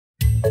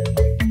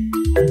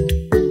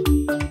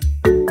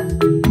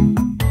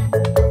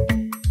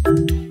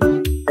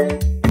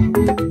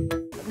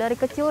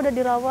udah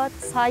dirawat,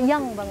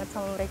 sayang banget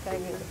sama mereka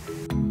gitu.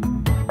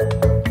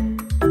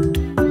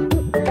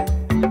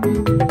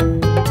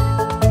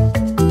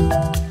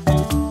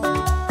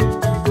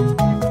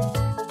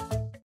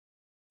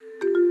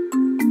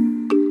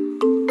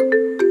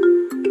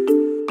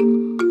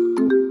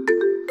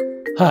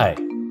 Hi,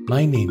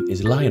 my name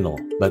is Lionel,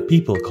 but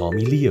people call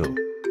me Leo.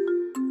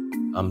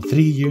 I'm 3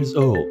 years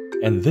old,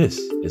 and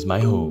this is my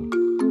home.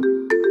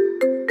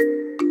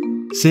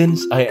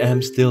 Since I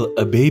am still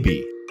a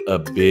baby, a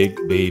big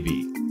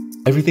baby,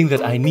 everything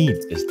that I need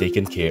is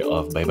taken care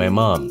of by my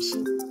moms.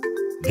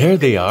 There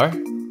they are.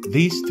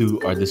 These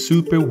two are the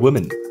super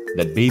women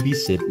that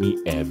babysit me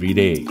every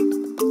day.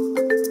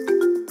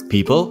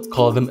 People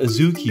call them a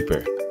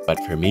zookeeper, but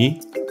for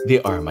me,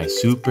 they are my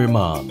super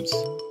moms.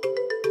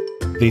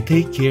 They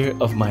take care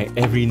of my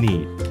every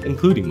need,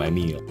 including my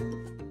meal.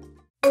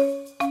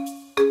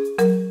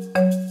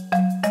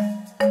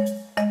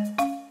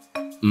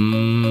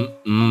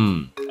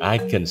 I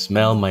can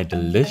smell my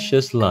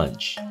delicious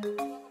lunch.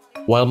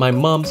 While my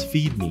moms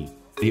feed me,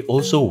 they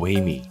also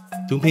weigh me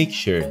to make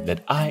sure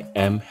that I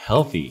am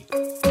healthy.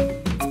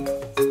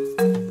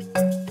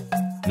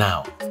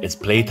 Now, it's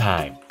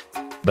playtime.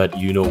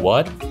 But you know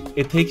what?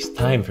 It takes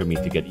time for me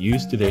to get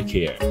used to their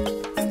care.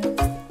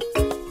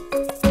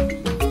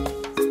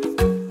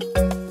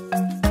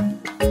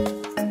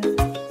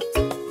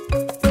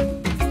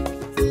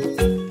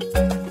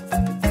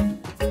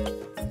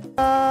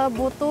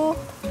 Butuh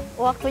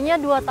waktunya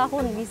 2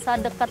 tahun, bisa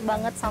dekat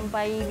banget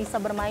sampai bisa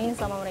bermain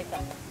sama mereka.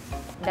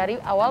 Dari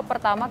awal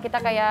pertama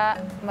kita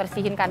kayak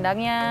bersihin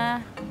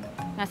kandangnya,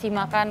 ngasih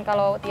makan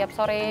kalau tiap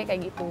sore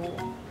kayak gitu.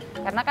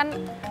 Karena kan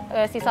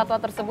si satwa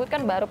tersebut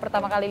kan baru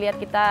pertama kali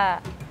lihat kita.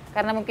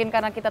 Karena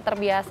kita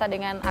terbiasa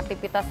dengan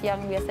aktivitas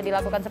yang biasa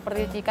dilakukan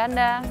seperti cuci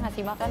kandang,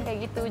 ngasih makan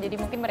kayak gitu. Jadi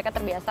mungkin mereka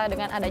terbiasa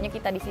dengan adanya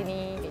kita di sini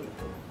kayak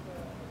gitu.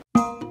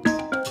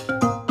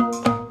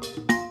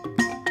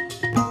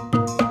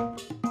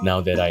 Now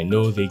that I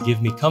know they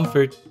give me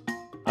comfort,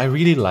 I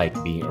really like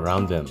being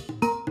around them.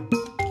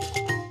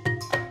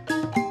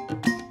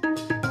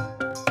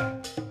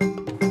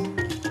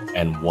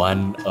 And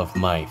one of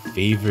my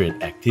favorite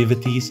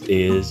activities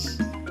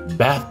is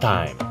bath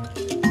time.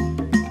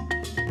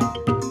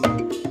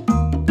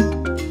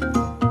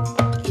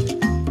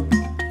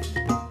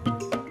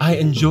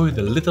 I enjoy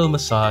the little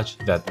massage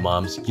that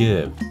moms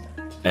give.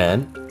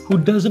 And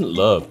who doesn't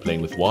love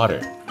playing with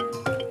water?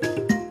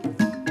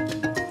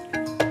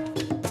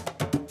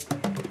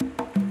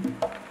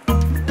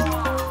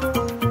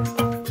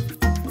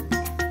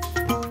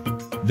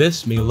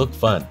 This may look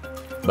fun,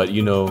 but you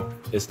know,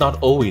 it's not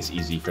always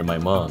easy for my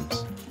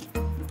moms.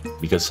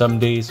 Because some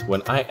days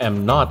when I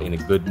am not in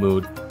a good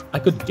mood, I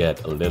could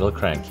get a little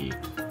cranky.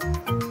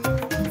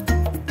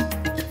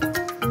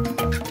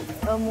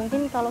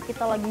 Mungkin kalau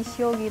kita lagi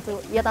show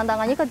gitu, ya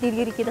tantangannya ke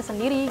diri kita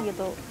sendiri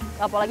gitu.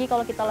 Apalagi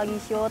kalau kita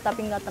lagi show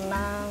tapi nggak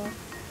tenang,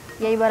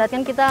 ya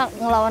ibaratkan kita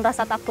ngelawan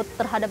rasa takut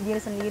terhadap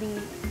diri sendiri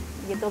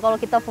gitu. Kalau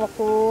kita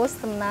fokus,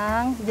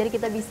 tenang, jadi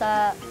kita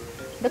bisa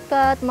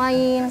dekat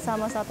main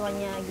sama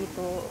satwanya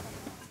gitu.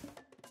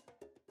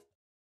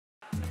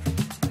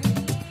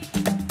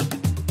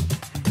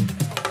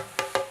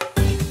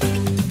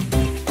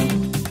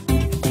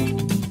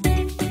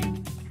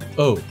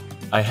 Oh,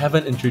 I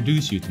haven't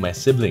introduced you to my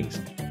siblings.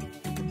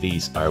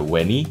 These are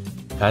Wenny,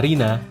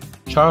 Karina,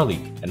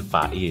 Charlie, and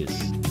Faiz.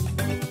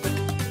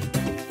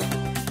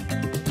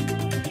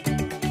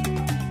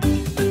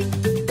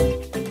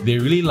 They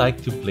really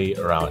like to play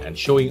around and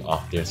showing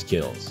off their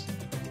skills.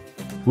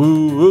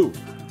 Woo woo!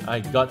 I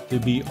got to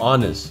be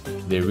honest,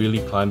 they're really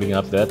climbing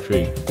up that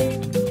tree.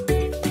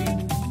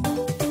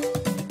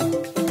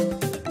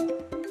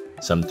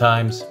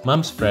 Sometimes,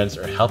 mom's friends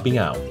are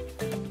helping out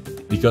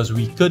because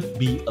we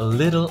could be a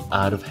little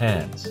out of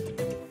hands.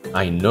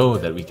 I know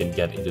that we can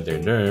get into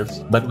their nerves,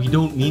 but we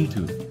don't mean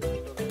to.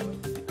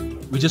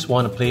 We just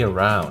want to play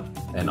around,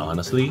 and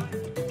honestly,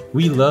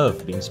 we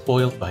love being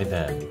spoiled by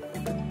them.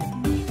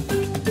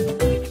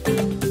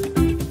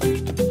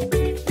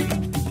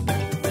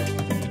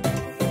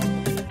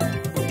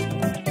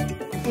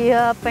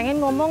 Ya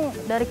pengen ngomong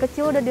dari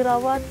kecil udah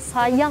dirawat,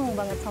 sayang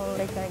banget sama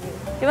mereka gitu.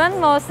 Cuman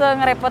mau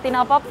ngerepotin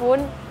apapun,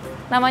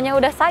 namanya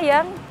udah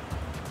sayang,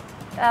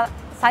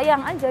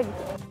 sayang aja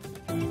gitu.